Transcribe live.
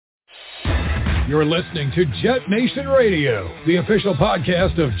You're listening to JetNation Radio, the official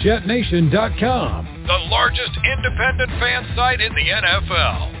podcast of JetNation.com, the largest independent fan site in the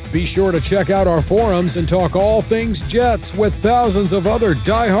NFL. Be sure to check out our forums and talk all things Jets with thousands of other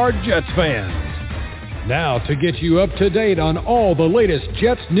diehard Jets fans. Now, to get you up to date on all the latest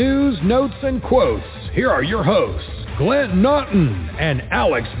Jets news, notes, and quotes, here are your hosts, Glenn Naughton and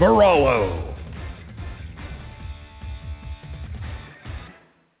Alex Varallo.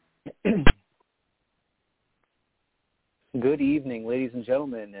 Good evening, ladies and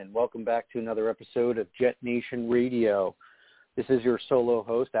gentlemen, and welcome back to another episode of JetNation Radio. This is your solo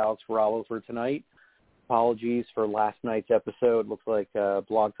host, Alex Varallo, for tonight. Apologies for last night's episode. Looks like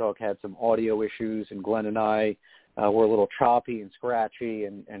Blog Talk had some audio issues, and Glenn and I were a little choppy and scratchy,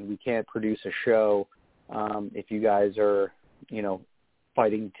 and we can't produce a show if you guys are,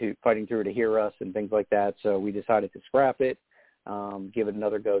 fighting through to hear us and things like that. So we decided to scrap it. Give it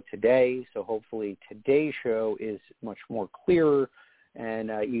another go today. So hopefully today's show is much more clearer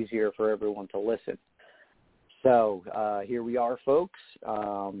and easier for everyone to listen. So here we are, folks,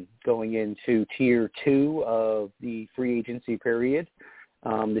 going into Tier 2 of the free agency period.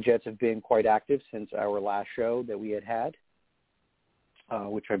 The Jets have been quite active since our last show that we had,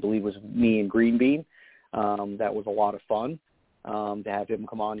 which I believe was me and Green Bean. That was a lot of fun to have him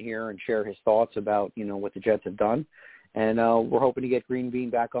come on here and share his thoughts about, what the Jets have done. And we're hoping to get Green Bean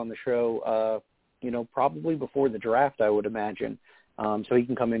back on the show, probably before the draft, I would imagine, so he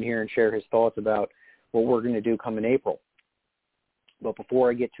can come in here and share his thoughts about what we're going to do come in April. But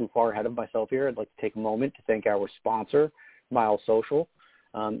before I get too far ahead of myself here, I'd like to take a moment to thank our sponsor, Miles Social.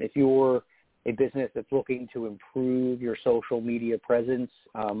 If you're a business that's looking to improve your social media presence,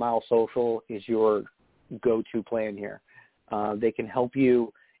 Miles Social is your go-to plan here. They can help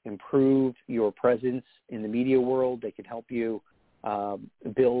you improve your presence in the media world. They can help you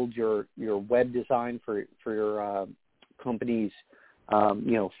build your web design for your company's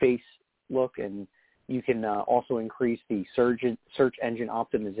face look, and you can also increase the search engine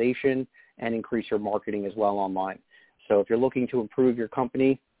optimization and increase your marketing as well online. So if you're looking to improve your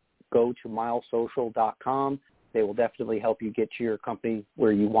company, go to milesocial.com. They will definitely help you get to your company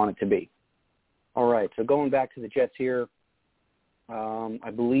where you want it to be. All right, so going back to the Jets here, I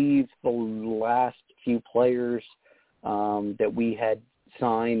believe the last few players that we had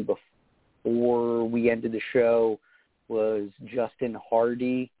signed before we ended the show was Justin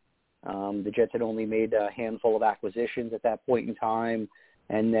Hardy. The Jets had only made a handful of acquisitions at that point in time,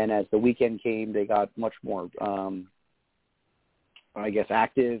 and then as the weekend came, they got much more,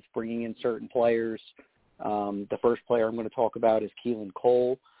 active, bringing in certain players. The first player I'm going to talk about is Keelan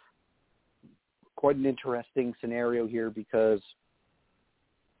Cole. Quite an interesting scenario here because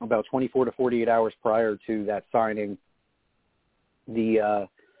about 24 to 48 hours prior to that signing, the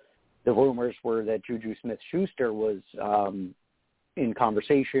rumors were that Juju Smith-Schuster was in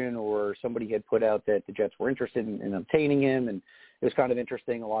conversation, or somebody had put out that the Jets were interested in obtaining him, and it was kind of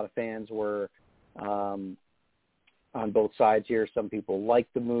interesting. A lot of fans were on both sides here. Some people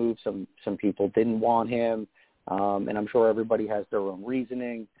liked the move, some people didn't want him, and I'm sure everybody has their own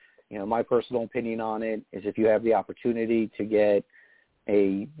reasoning. My personal opinion on it is if you have the opportunity to get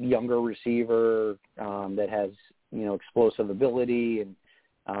a younger receiver that has, explosive ability,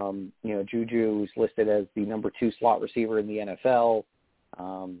 and, Juju is listed as the number 2 slot receiver in the NFL,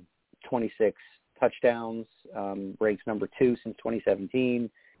 26 touchdowns, ranks number 2 since 2017.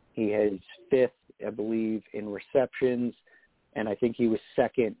 He has 5th, I believe, in receptions, and I think he was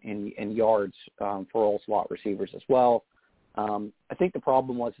 2nd in yards for all slot receivers as well. I think the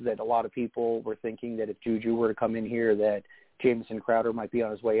problem was that a lot of people were thinking that if Juju were to come in here, that Jamison Crowder might be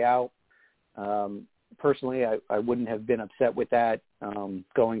on his way out. Personally, I wouldn't have been upset with that,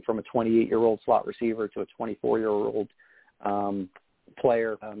 going from a 28-year-old slot receiver to a 24-year-old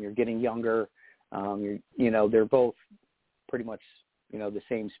player. You're getting younger. They're both pretty much, the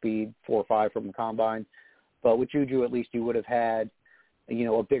same speed, 4.5 from the combine. But with Juju, at least you would have had,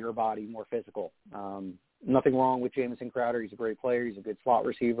 a bigger body, more physical. Nothing wrong with Jamison Crowder. He's a great player. He's a good slot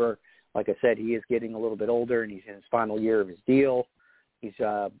receiver. Like I said, he is getting a little bit older, and he's in his final year of his deal. He's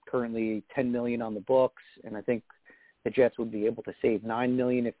currently $10 million on the books, and I think the Jets would be able to save $9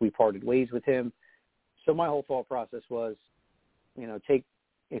 million if we parted ways with him. So my whole thought process was,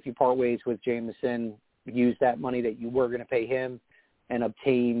 if you part ways with Jamison, use that money that you were going to pay him and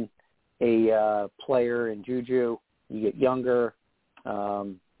obtain a player in Juju. You get younger.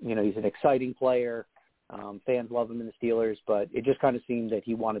 He's an exciting player. Fans love him in the Steelers, but it just kind of seemed that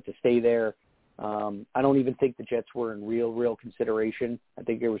he wanted to stay there. I don't even think the Jets were in real consideration. I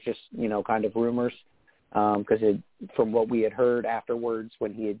think it was just, kind of rumors. because from what we had heard afterwards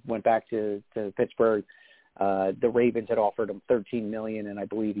when he went back to Pittsburgh, the Ravens had offered him $13 million, and I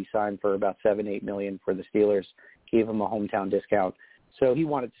believe he signed for about $7-8 million for the Steelers, gave him a hometown discount. So he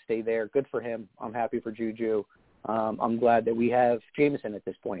wanted to stay there. Good for him. I'm happy for Juju. I'm glad that we have Jamison at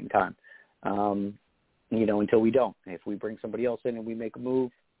this point in time, until we don't. If we bring somebody else in and we make a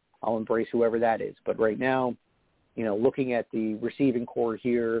move, I'll embrace whoever that is. But right now, looking at the receiving core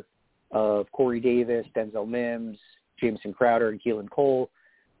here of Corey Davis, Denzel Mims, Jamison Crowder, and Keelan Cole,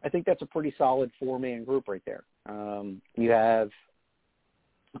 I think that's a pretty solid four-man group right there. You have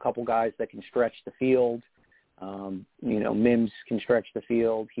a couple guys that can stretch the field. Mims can stretch the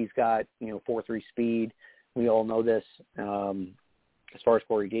field. He's got, 4.3 speed. We all know this. As far as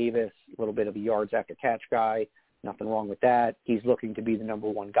Corey Davis, a little bit of a yards after catch guy. Nothing wrong with that. He's looking to be the number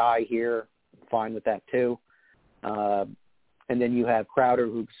one guy here. Fine with that too. And then you have Crowder,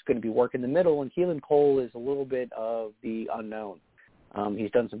 who's going to be working the middle, and Keelan Cole is a little bit of the unknown.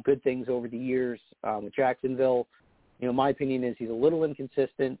 He's done some good things over the years with Jacksonville. My opinion is he's a little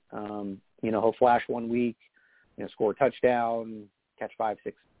inconsistent. He'll flash one week, score a touchdown, catch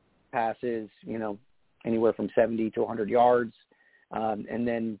 5-6 passes, anywhere from 70 to 100 yards. And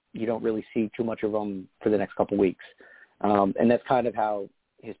then you don't really see too much of him for the next couple weeks. And that's kind of how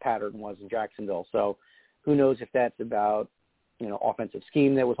his pattern was in Jacksonville. So who knows if that's about, offensive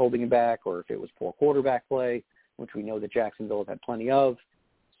scheme that was holding him back, or if it was poor quarterback play, which we know that Jacksonville has had plenty of.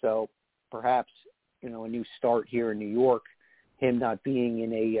 So perhaps, a new start here in New York, him not being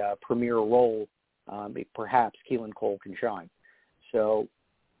in a premier role, perhaps Keelan Cole can shine. So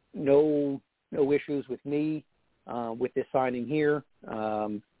no issues with me with this signing here.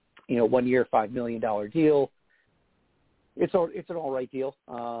 1 year, $5 million deal. It's an all right deal.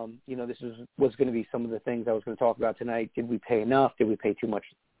 This was going to be some of the things I was going to talk about tonight. Did we pay enough? Did we pay too much,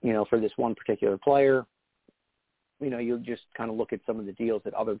 for this one particular player? You'll just kind of look at some of the deals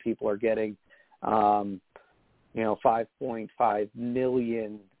that other people are getting. $5.5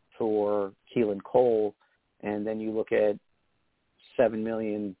 million for Keelan Cole, and then you look at $7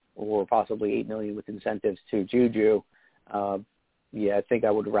 million or possibly $8 million with incentives to Juju. I think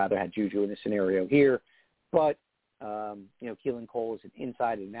I would rather have Juju in this scenario here. But, Keelan Cole is an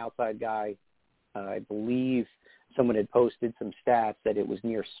inside and an outside guy. I believe someone had posted some stats that it was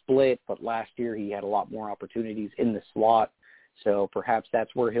near split, but last year he had a lot more opportunities in the slot. So perhaps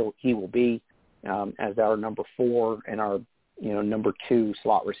that's where he will be as our number 4 and our, number 2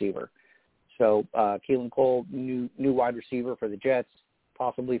 slot receiver. So Keelan Cole, new wide receiver for the Jets,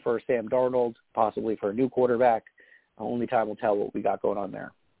 possibly for Sam Darnold, possibly for a new quarterback. Only time will tell what we got going on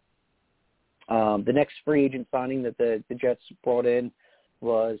there. The next free agent signing that the Jets brought in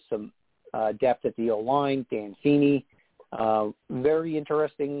was some depth at the O-line, Dan Feeney. Very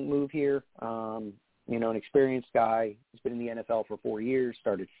interesting move here. An experienced guy. He's been in the NFL for 4 years,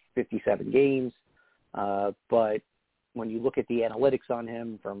 started 57 games. But when you look at the analytics on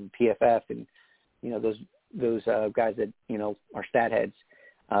him from PFF and, those guys that, are stat heads,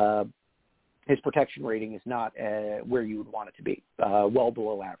 his protection rating is not where you would want it to be, well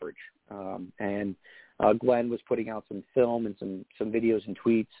below average. And Glenn was putting out some film and some videos and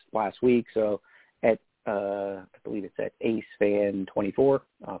tweets last week. So at, I believe it's at AceFan24.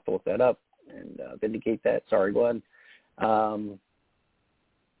 I'll have to look that up and vindicate that. Sorry, Glenn. But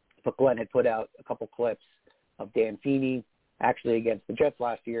Glenn had put out a couple clips of Dan Feeney actually against the Jets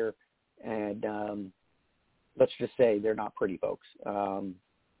last year. And let's just say they're not pretty, folks.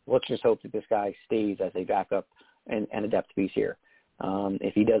 Let's just hope that this guy stays as a backup and a depth piece here.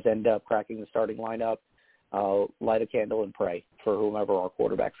 If he does end up cracking the starting lineup, I'll light a candle and pray for whomever our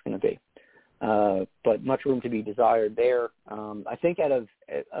quarterback's going to be. But much room to be desired there. I think out of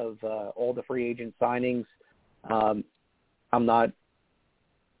all the free agent signings, I'm not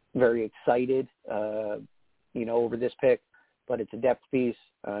very excited, over this pick, but it's a depth piece.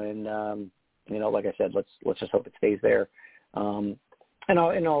 And, like I said, let's just hope it stays there. And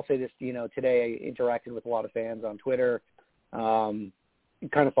I'll say this, today I interacted with a lot of fans on Twitter.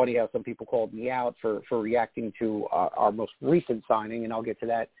 Kind of funny how some people called me out for reacting to our most recent signing, and I'll get to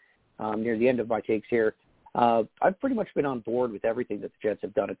that near the end of my takes here. I've pretty much been on board with everything that the Jets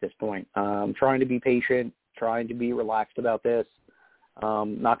have done at this point. Trying to be patient, trying to be relaxed about this.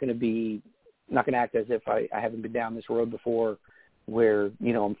 Not going to act as if I haven't been down this road before where,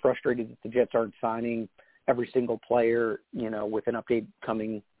 I'm frustrated that the Jets aren't signing every single player, with an update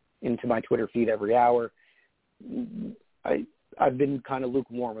coming into my Twitter feed every hour. I've been kind of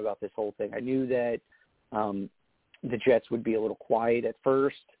lukewarm about this whole thing. I knew that the Jets would be a little quiet at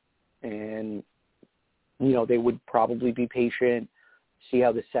first and, they would probably be patient, see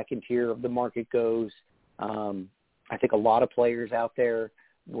how the second tier of the market goes, I think a lot of players out there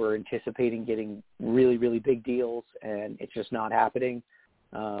were anticipating getting really, really big deals, and it's just not happening.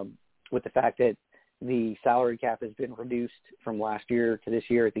 With the fact that the salary cap has been reduced from last year to this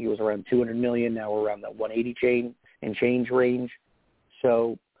year, I think it was around $200 million. Now we're around that 180 change range.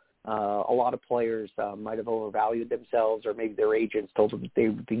 So a lot of players might have overvalued themselves, or maybe their agents told them that they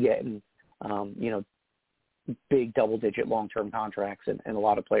would be getting, big double-digit long-term contracts, and a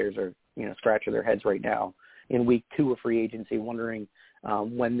lot of players are, scratching their heads right now in week 2 of free agency, wondering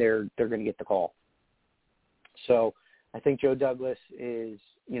when they're going to get the call. So I think Joe Douglas is,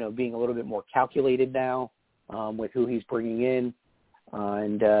 being a little bit more calculated now with who he's bringing in,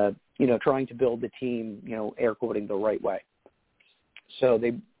 and trying to build the team, air quoting the right way. So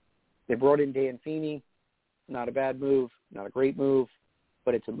they brought in Dan Feeney. Not a bad move, not a great move,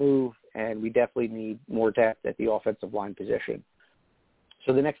 but it's a move, and we definitely need more depth at the offensive line position.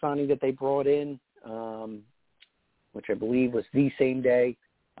 So the next signing that they brought in, which I believe was the same day,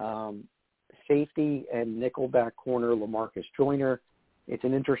 safety and nickelback corner LaMarcus Joyner. It's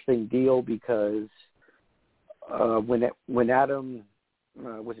an interesting deal because when Adam,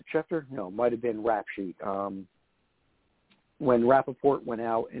 was it Schefter? No, it might have been Rap Sheet. When Rappaport went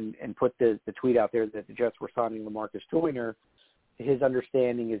out and put the tweet out there that the Jets were signing LaMarcus Joyner, his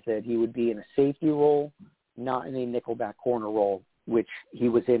understanding is that he would be in a safety role, not in a nickelback corner role, which he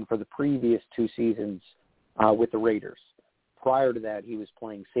was in for the previous 2 seasons with the Raiders. Prior to that, he was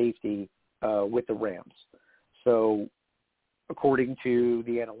playing safety with the Rams. So according to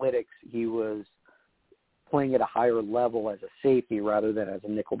the analytics, he was playing at a higher level as a safety rather than as a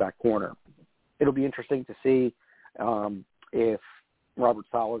nickelback corner. It'll be interesting to see if Robert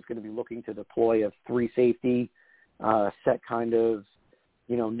Saleh is going to be looking to deploy a 3 safety set kind of,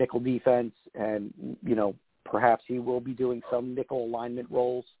 nickel defense, and, perhaps he will be doing some nickel alignment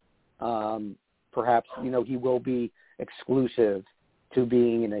roles. Perhaps, he will be exclusive to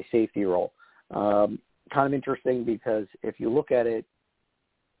being in a safety role. Kind of interesting because if you look at it,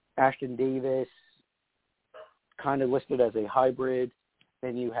 Ashton Davis kind of listed as a hybrid.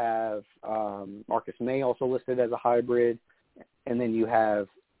 Then you have Marcus May also listed as a hybrid. And then you have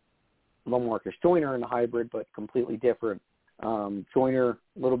LaMarcus Joyner in a hybrid, but completely different. Joyner,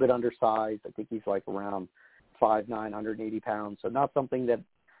 a little bit undersized. I think he's like around 5'9", 180 pounds. So not something that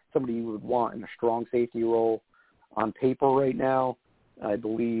somebody you would want in a strong safety role. On paper right now, I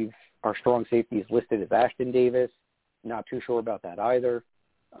believe our strong safety is listed as Ashton Davis. Not too sure about that either.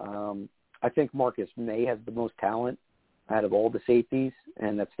 I think Marcus May has the most talent out of all the safeties,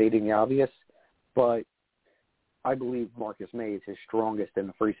 and that's stating the obvious. But I believe Marcus May is his strongest in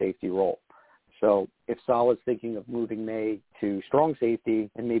the free safety role. So if Saleh's thinking of moving May to strong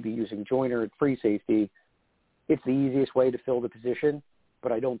safety and maybe using Joyner at free safety, it's the easiest way to fill the position,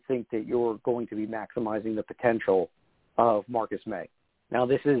 but I don't think that you're going to be maximizing the potential of Marcus May. Now,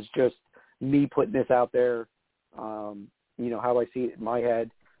 this is just me putting this out there, how I see it in my head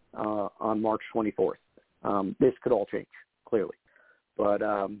on March 24th. This could all change, clearly. But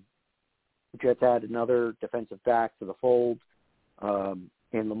Jets add another defensive back to the fold in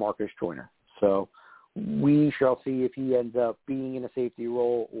LaMarcus Joyner. So we shall see if he ends up being in a safety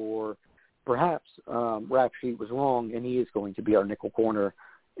role, or perhaps Rap Sheet was wrong and he is going to be our nickel corner,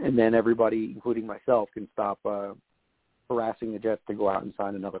 and then everybody, including myself, can stop harassing the Jets to go out and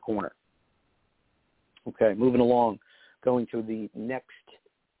sign another corner. Okay, moving along, going to the next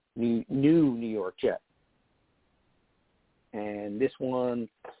new New York Jet. And this one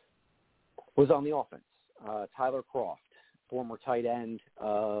was on the offense. Tyler Kroft, former tight end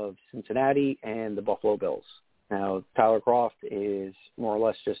of Cincinnati and the Buffalo Bills. Now, Tyler Kroft is more or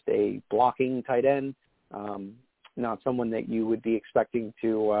less just a blocking tight end, not someone that you would be expecting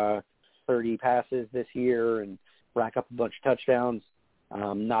to 30 passes this year and rack up a bunch of touchdowns.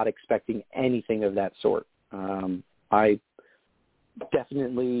 Not expecting anything of that sort. I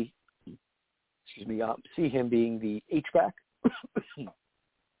definitely, see him being the H-back.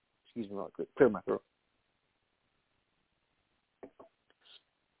 Excuse me, I'll clear my throat.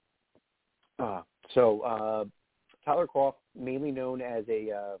 Tyler Kroft, mainly known as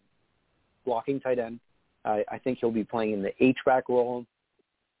a blocking tight end. I think he'll be playing in the H-back role,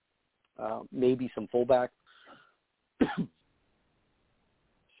 maybe some fullback.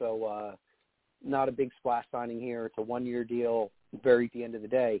 So not a big splash signing here. It's a 1-year deal. Very at the end of the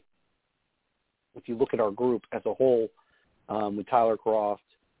day, if you look at our group as a whole, with Tyler Kroft,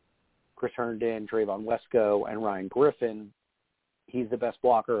 Chris Herndon, Drayvon Wesco, and Ryan Griffin, he's the best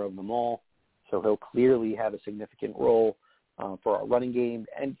blocker of them all. So he'll clearly have a significant role for our running game,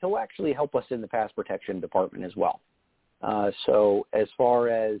 and he'll actually help us in the pass protection department as well. So as far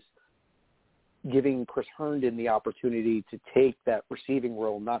as giving Chris Herndon the opportunity to take that receiving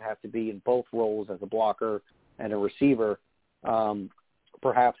role, not have to be in both roles as a blocker and a receiver.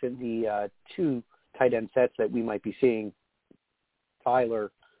 Perhaps in the two tight end sets that we might be seeing,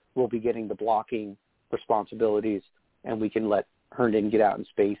 Tyler will be getting the blocking responsibilities, and we can let Herndon get out in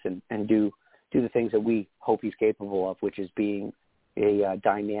space and do the things that we hope he's capable of, which is being a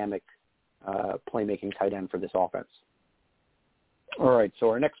dynamic playmaking tight end for this offense. All right, so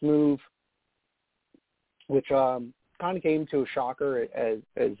our next move, which kind of came to a shocker as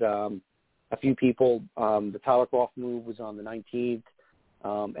a few people, the Tyler Croft move was on the 19th,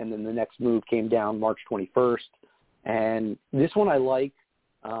 and then the next move came down March 21st. And this one I like.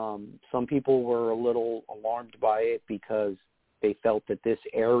 Some people were a little alarmed by it because they felt that this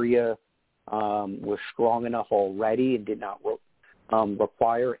area was strong enough already and did not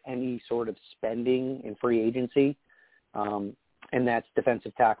require any sort of spending in free agency, and that's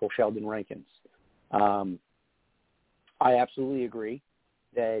defensive tackle Sheldon Rankins. I absolutely agree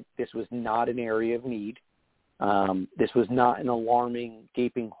that this was not an area of need. This was not an alarming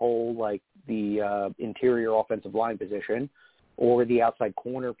gaping hole like the interior offensive line position or the outside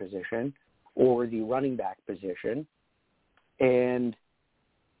corner position or the running back position. And,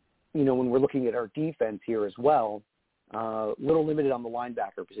 you know, when we're looking at our defense here as well, a little limited on the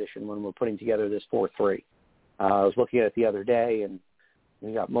linebacker position when we're putting together this 4-3. I was looking at it the other day, and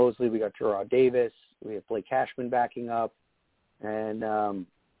we got Mosley, we got Gerard Davis, we have Blake Cashman backing up, and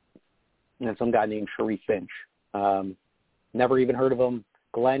some guy named Sharif Finch. Never even heard of him.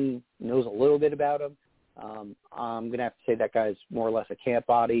 Glenn knows a little bit about him. I'm going to have to say that guy's more or less a camp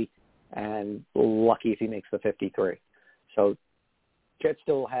body, and lucky if he makes the 53. So Jets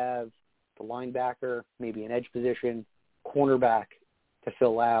still have the linebacker, maybe an edge position, cornerback to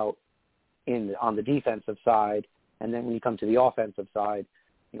fill out on the defensive side. And then when you come to the offensive side,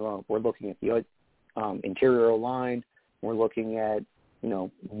 you know, we're looking at the interior line. We're looking at, you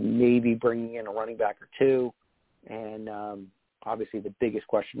know, maybe bringing in a running back or two. And obviously the biggest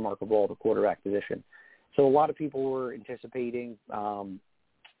question mark of all, the quarterback position. So a lot of people were anticipating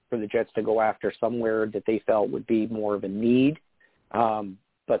for the Jets to go after somewhere that they felt would be more of a need.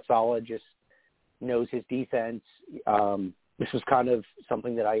 But Saleh just knows his defense. This was kind of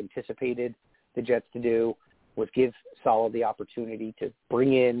something that I anticipated the Jets to do, was give Saleh the opportunity to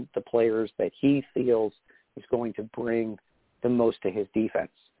bring in the players that he feels is going to bring the most to his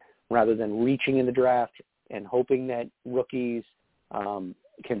defense, rather than reaching in the draft and hoping that rookies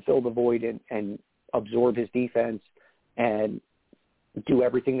can fill the void and absorb his defense and do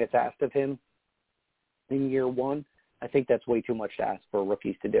everything that's asked of him in year one. I think that's way too much to ask for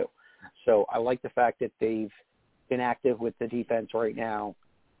rookies to do. So I like the fact that they've been active with the defense right now.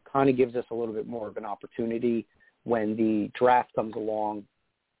 Kind of gives us a little bit more of an opportunity when the draft comes along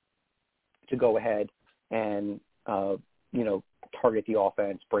to go ahead and, target the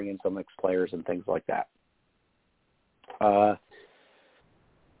offense, bring in some ex-players and things like that.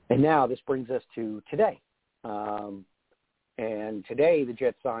 And now this brings us to today. And today the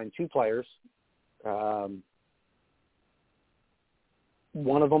Jets signed two players. One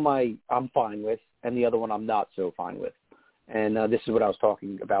of them I'm fine with, and the other one I'm not so fine with. And this is what I was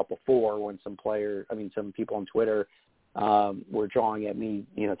talking about before when some people on Twitter were jawing at me,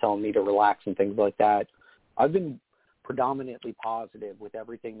 telling me to relax and things like that. I've been predominantly positive with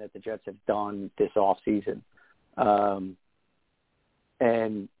everything that the Jets have done this offseason.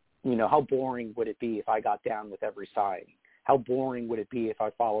 And, how boring would it be if I got down with every signing? How boring would it be if I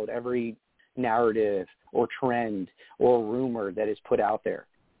followed every narrative or trend or rumor that is put out there?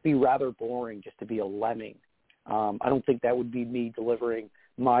 It'd be rather boring just to be a lemming. I don't think that would be me delivering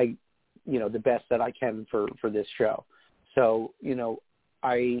my, the best that I can for this show. So,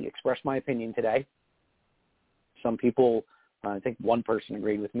 I expressed my opinion today. Some people, I think one person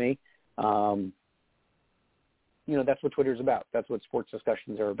agreed with me. That's what Twitter's about. That's what sports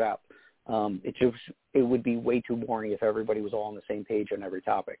discussions are about. It would be way too boring if everybody was all on the same page on every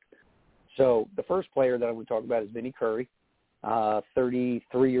topic. So the first player that I would talk about is Vinny Curry,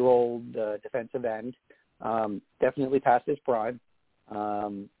 33-year-old defensive end, definitely past his prime.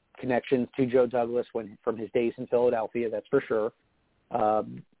 Connections to Joe Douglas from his days in Philadelphia, that's for sure.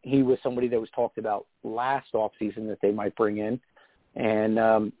 He was somebody that was talked about last offseason that they might bring in.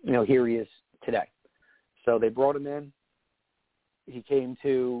 And, here he is today. So they brought him in. He came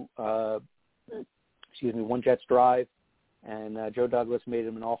to, one Jets drive, and Joe Douglas made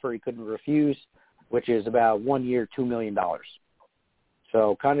him an offer he couldn't refuse, which is about 1 year, $2 million.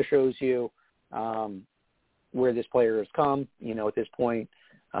 So kind of shows you where this player has come. At this point,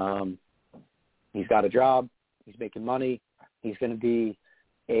 he's got a job. He's making money. He's going to be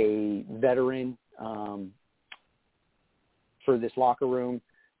a veteran for this locker room.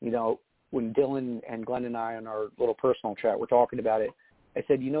 You know, when Dylan and Glenn and I on our little personal chat were talking about it, I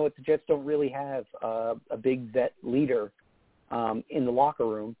said, you know what, the Jets don't really have a big vet leader in the locker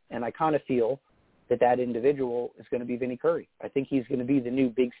room, and I kind of feel that individual is going to be Vinny Curry. I think he's going to be the new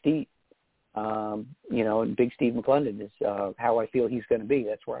Big Steve. You know, and Big Steve McClendon is how I feel he's going to be.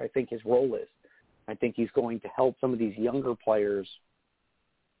 That's where I think his role is. I think he's going to help some of these younger players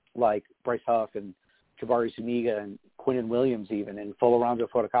like Bryce Huff and Jabari Zuniga and Quinnen Williams even, and Folorunso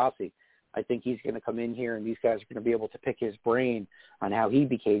Fotokasi. I think he's going to come in here and these guys are going to be able to pick his brain on how he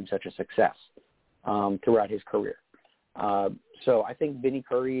became such a success throughout his career. So I think Vinny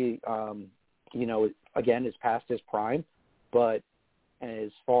Curry, you know, again, is past his prime, but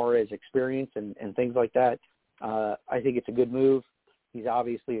as far as experience and things like that, I think it's a good move. He's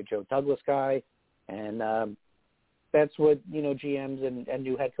obviously a Joe Douglas guy, and that's what, you know, GMs and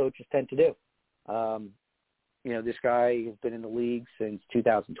new head coaches tend to do. You know, this guy has been in the league since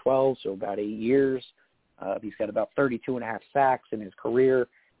 2012, so about 8 years. He's got about 32.5 sacks in his career.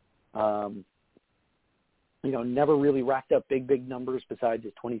 You know, never really racked up big numbers besides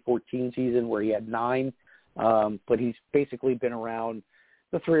his 2014 season where he had 9. But he's basically been around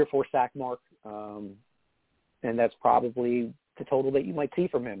the 3 or 4 sack mark. And that's probably the total that you might see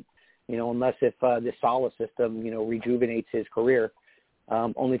from him, you know, unless if this Saleh system, you know, rejuvenates his career.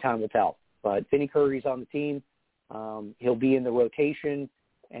 Only time will tell. But Vinny Curry's on the team. He'll be in the rotation,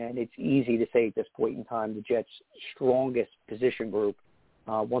 and it's easy to say at this point in time the Jets' strongest position group,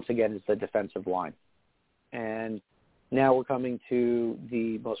 once again, is the defensive line. And now we're coming to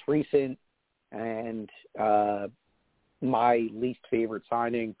the most recent and my least favorite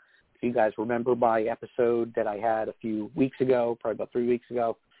signing. If you guys remember my episode that I had a few weeks ago, probably about 3 weeks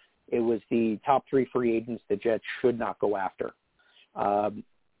ago, it was the top 3 free agents the Jets should not go after.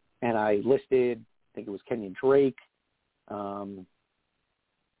 And I listed, I think it was Kenyon Drake, Tevin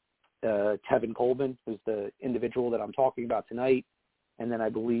Coleman, who's the individual that I'm talking about tonight. And then I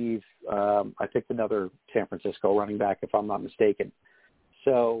believe I picked another San Francisco running back, if I'm not mistaken.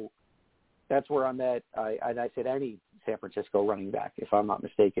 So that's where I'm at. I said any San Francisco running back, if I'm not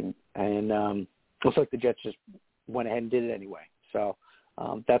mistaken. And looks like the Jets just went ahead and did it anyway. So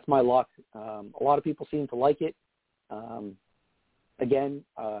that's my luck. A lot of people seem to like it. Again,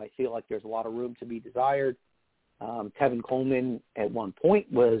 I feel like there's a lot of room to be desired. Tevin Coleman at one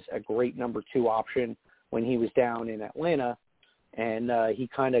point was a great number 2 option when he was down in Atlanta, and he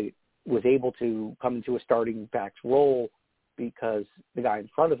kind of was able to come into a starting back's role because the guy in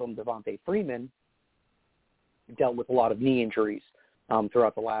front of him, Devontae Freeman, dealt with a lot of knee injuries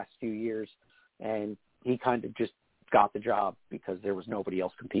throughout the last few years, and he kind of just got the job because there was nobody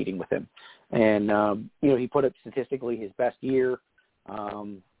else competing with him. And, you know, he put up statistically his best year.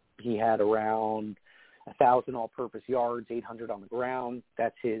 He had around 1,000 all-purpose yards, 800 on the ground.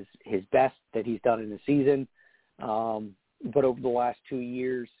 That's his best that he's done in a season. But over the last 2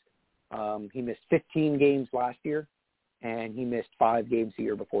 years, he missed 15 games last year, and he missed 5 games the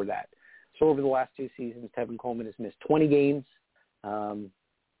year before that. So over the last 2 seasons, Tevin Coleman has missed 20 games.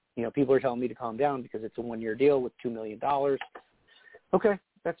 You know, people are telling me to calm down because it's a 1-year deal with $2 million. Okay,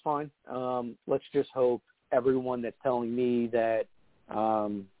 that's fine. Let's just hope everyone that's telling me that,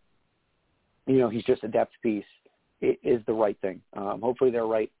 you know, he's just a depth piece is the right thing. Hopefully they're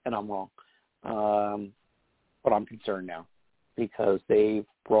right and I'm wrong. But I'm concerned now because they've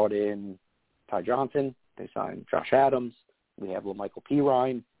brought in Ty Johnson. They signed Josh Adams. We have LaMichael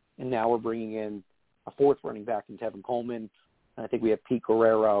Pirine. And now we're bringing in a 4th running back in Tevin Coleman. And I think we have Pete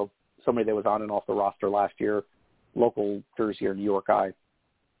Guerrero, somebody that was on and off the roster last year, local Jersey or New York guy.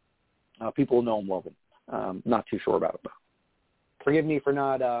 People will know him, love him. Not too sure about it, though. Forgive me for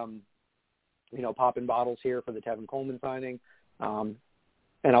not, you know, popping bottles here for the Tevin Coleman signing. And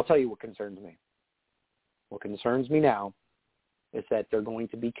I'll tell you what concerns me. What concerns me now is that they're going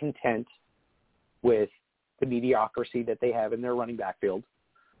to be content with the mediocrity that they have in their running back field,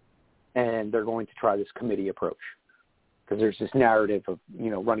 and they're going to try this committee approach because there's this narrative of, you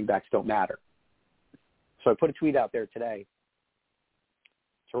know, running backs don't matter. So I put a tweet out there today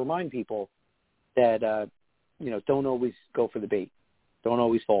to remind people that, you know, don't always go for the bait. Don't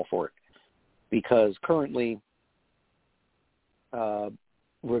always fall for it. Because currently, I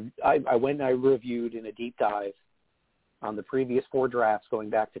went and I reviewed in a deep dive on the previous 4 drafts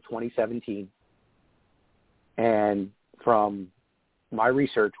going back to 2017. And from my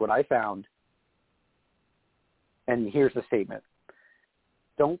research, what I found, and here's the statement: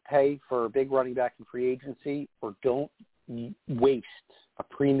 don't pay for a big running back in free agency, or don't waste a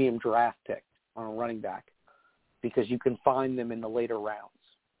premium draft pick on a running back because you can find them in the later rounds.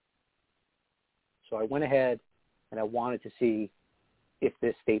 So I went ahead and I wanted to see if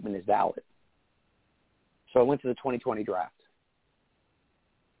this statement is valid. So I went to the 2020 draft.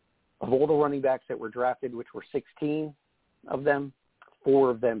 Of all the running backs that were drafted, which were 16 of them,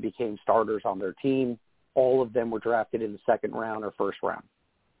 4 of them became starters on their team. All of them were drafted in the second round or first round.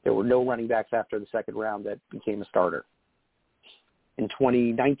 There were no running backs after the second round that became a starter. In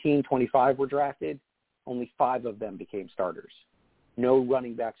 2019, 25 were drafted. Only 5 of them became starters. No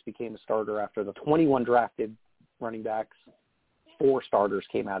running backs became a starter after the 21 drafted running backs. 4 starters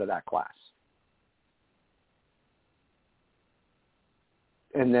came out of that class.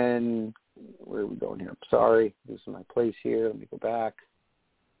 And then, where are we going here? Sorry, this is my place here. Let me go back.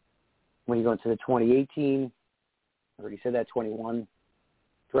 When you go into the 2018, I already said that, 21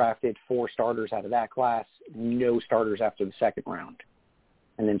 drafted, 4 starters out of that class, no starters after the second round.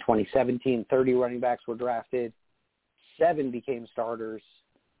 And then 2017, 30 running backs were drafted, 7 became starters.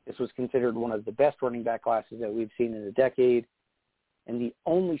 This was considered one of the best running back classes that we've seen in a decade. And the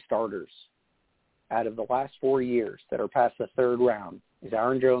only starters out of the last 4 years that are past the third round is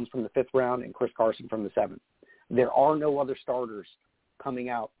Aaron Jones from the 5th round and Chris Carson from the 7th. There are no other starters coming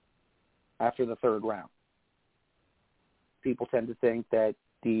out after the third round. People tend to think that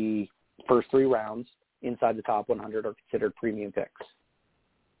the first 3 rounds inside the top 100 are considered premium picks.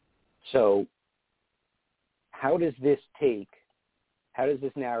 So how does this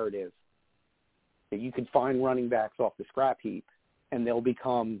narrative that you can find running backs off the scrap heap and they'll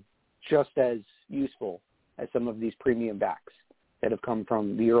become just as useful as some of these premium backs that have come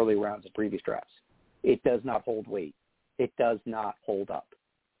from the early rounds of previous drafts? It does not hold weight. It does not hold up.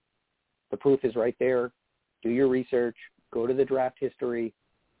 The proof is right there. Do your research. Go to the draft history.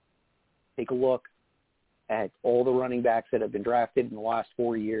 Take a look at all the running backs that have been drafted in the last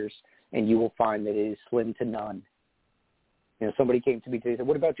 4 years, and you will find that it is slim to none. You know, somebody came to me today and said,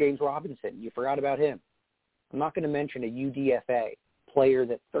 what about James Robinson? You forgot about him. I'm not going to mention a UDFA player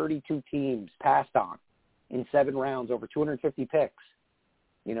that 32 teams passed on in 7 rounds, over 250 picks.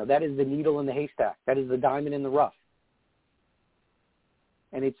 You know, that is the needle in the haystack. That is the diamond in the rough.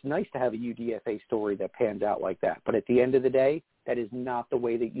 And it's nice to have a UDFA story that pans out like that. But at the end of the day, that is not the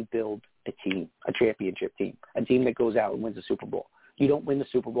way that you build a team, a championship team, a team that goes out and wins a Super Bowl. You don't win the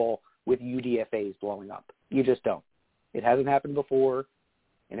Super Bowl with UDFAs blowing up. You just don't. It hasn't happened before,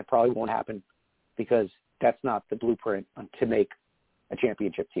 and it probably won't happen because that's not the blueprint to make a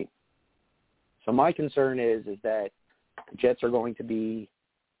championship team. So my concern is that the Jets are going to be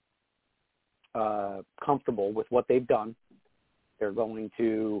comfortable with what they've done. They're going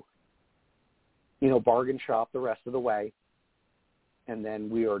to, bargain shop the rest of the way. And then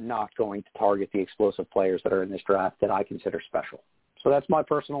we are not going to target the explosive players that are in this draft that I consider special. So that's my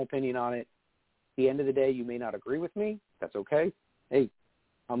personal opinion on it. At the end of the day, you may not agree with me. That's okay. Hey,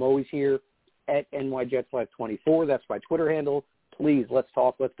 I'm always here at NYJetsLife24. That's my Twitter handle. Please, let's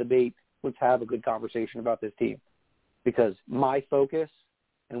talk. Let's debate. Let's have a good conversation about this team. Because my focus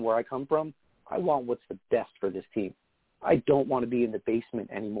and where I come from, I want what's the best for this team. I don't want to be in the basement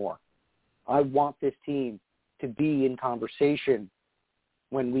anymore. I want this team to be in conversation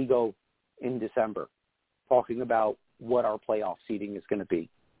when we go in December, talking about what our playoff seeding is going to be.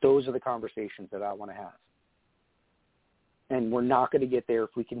 Those are the conversations that I want to have. And we're not going to get there if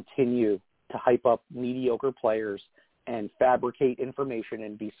we continue to hype up mediocre players and fabricate information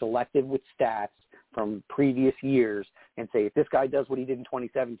and be selective with stats from previous years and say, if this guy does what he did in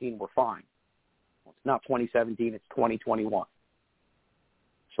 2017, we're fine. Well, it's not 2017, it's 2021.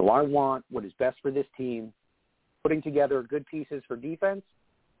 So I want what is best for this team, putting together good pieces for defense,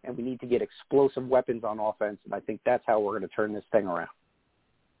 and we need to get explosive weapons on offense, and I think that's how we're going to turn this thing around.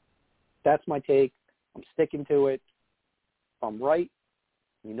 That's my take. I'm sticking to it. If I'm right,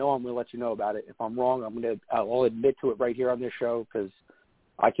 I'm going to let you know about it. If I'm wrong, I'll admit to it right here on this show because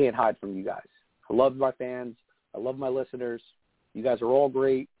I can't hide from you guys. I love my fans. I love my listeners. You guys are all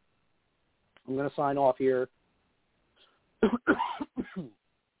great. I'm going to sign off here.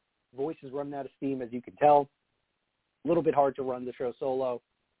 Voice is running out of steam, as you can tell. A little bit hard to run the show solo.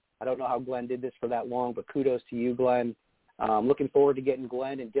 I don't know how Glenn did this for that long, but kudos to you, Glenn. I'm looking forward to getting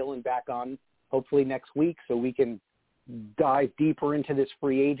Glenn and Dylan back on hopefully next week so we can dive deeper into this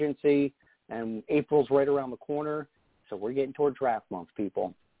free agency. And April's right around the corner, so we're getting toward draft month,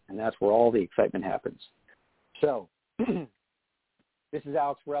 people, and that's where all the excitement happens. So this is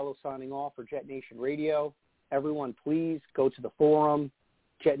Alex Varallo signing off for JetNation Radio. Everyone, please go to the forum,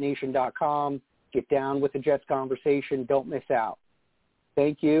 JetNation.com. Get down with the Jets conversation. Don't miss out.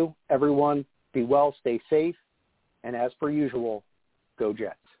 Thank you, everyone. Be well, stay safe, and as per usual, go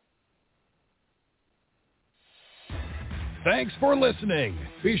Jets. Thanks for listening.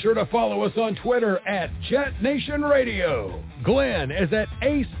 Be sure to follow us on Twitter at JetNation Radio. Glenn is at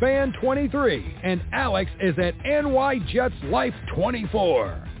AceFan23 and Alex is at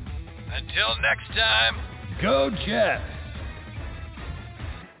NYJetsLife24. Until next time, go Jets!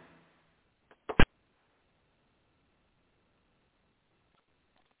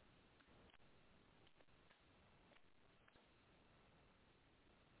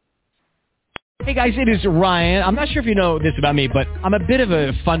 Hey guys, it is Ryan. I'm not sure if you know this about me, but I'm a bit of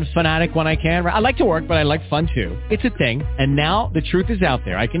a fun fanatic when I can. I like to work, but I like fun too. It's a thing. And now the truth is out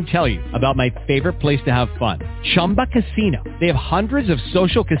there. I can tell you about my favorite place to have fun. Chumba Casino. They have hundreds of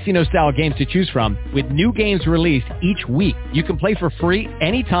social casino style games to choose from with new games released each week. You can play for free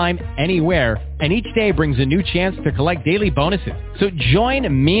anytime, anywhere. And each day brings a new chance to collect daily bonuses. So join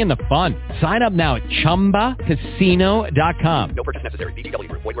me in the fun. Sign up now at ChumbaCasino.com. No purchase necessary. VGW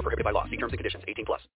Group. Void where prohibited by law. See terms and conditions. 18+.